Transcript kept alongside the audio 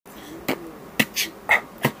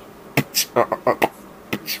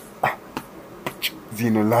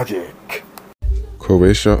Xenologic.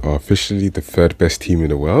 Croatia are officially the third best team in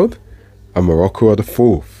the world, and Morocco are the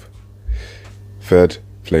fourth. Third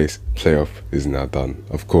place playoff is now done.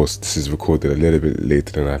 Of course, this is recorded a little bit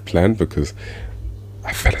later than I planned because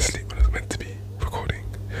I fell asleep when I was meant to be recording.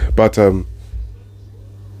 But the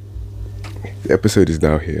episode is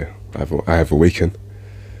now here. I have awakened,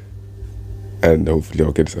 and hopefully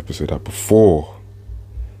I'll get this episode out before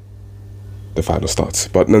the final starts.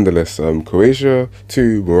 But nonetheless, Croatia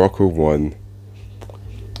 2, Morocco 1.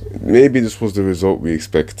 Maybe this was the result we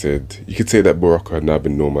expected. You could say that Morocco had now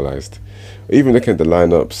been normalised. Even looking at the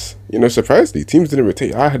lineups, surprisingly, teams didn't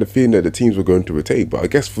rotate. I had a feeling that the teams were going to rotate, but I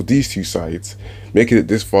guess for these two sides, making it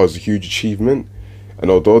this far is a huge achievement.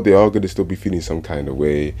 And although they are going to still be feeling some kind of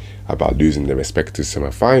way about losing their respective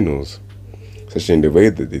semi-finals, especially in the way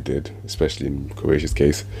that they did, especially in Croatia's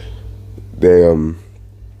case, they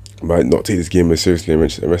might not take this game as seriously and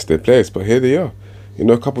rest their players. But here they are.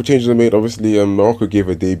 A couple of changes are made. Obviously, Morocco gave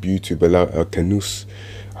a debut to Belal El Khanous.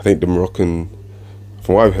 I think from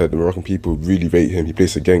what I've heard, the Moroccan people really rate him. He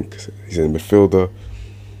plays for Genk. He's a midfielder.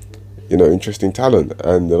 Interesting talent.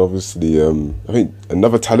 And then obviously, I think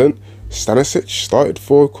another talent, Stanisic, started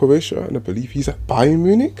for Croatia, and I believe he's at Bayern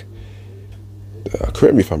Munich.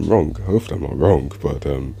 Correct me if I'm wrong. Hopefully I'm not wrong, but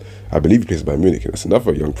I believe he plays at Bayern Munich, and that's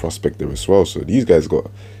another young prospect there as well. So these guys got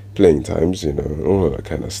playing times, all of that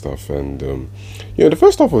kind of stuff. And the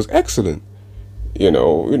first half was excellent.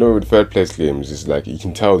 With third place games, it's like you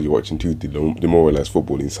can tell you're watching two demoralized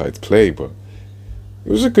footballing sides play, but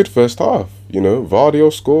it was a good first half.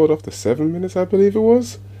 Vardio scored after 7 minutes, I believe it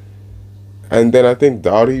was, and then I think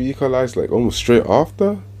Dari equalized like almost straight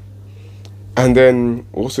after, and then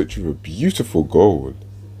also drew a beautiful goal,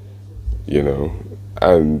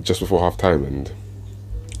 and just before half time, and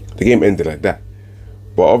the game ended like that.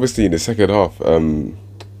 But obviously in the second half,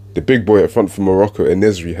 the big boy up front for Morocco,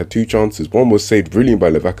 En-Nesyri, had two chances. One was saved brilliant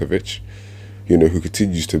by Livakovic, who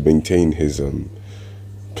continues to maintain his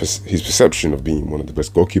perception of being one of the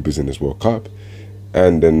best goalkeepers in this World Cup.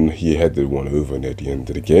 And then he headed one over near the end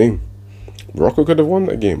of the game. Morocco could have won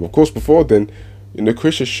that game. Of course, before then,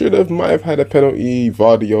 Croatia might have had a penalty.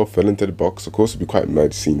 Vardio fell into the box. Of course, it'd be quite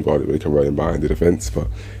mad seeing Vardio come running behind the defence, but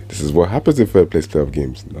this is what happens in third place playoff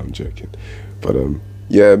games. No, I'm joking. But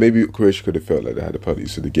yeah, maybe Croatia could have felt like they had a penalty,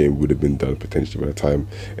 so the game would have been done potentially by the time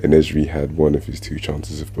En-Nesyri had one of his two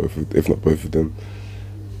chances, if not both of them.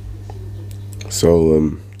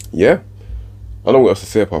 So yeah, I don't know what else to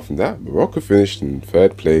say apart from that. Morocco finished in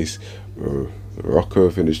third place. Morocco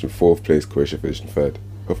finished in fourth place. Croatia finished in third.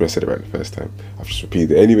 Hopefully I said it right the first time. I've just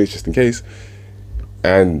repeated it anyways, just in case.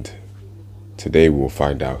 And today we'll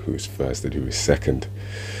find out who is first and who is second.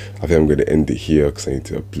 I think I'm going to end it here because I need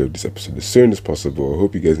to upload this episode as soon as possible. I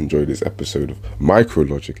hope you guys enjoyed this episode of Micro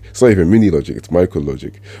Logic. It's not even Mini Logic, it's Micro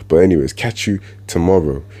Logic. But anyways, catch you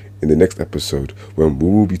tomorrow in the next episode when we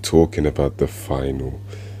will be talking about the final.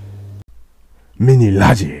 Mini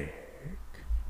Logic.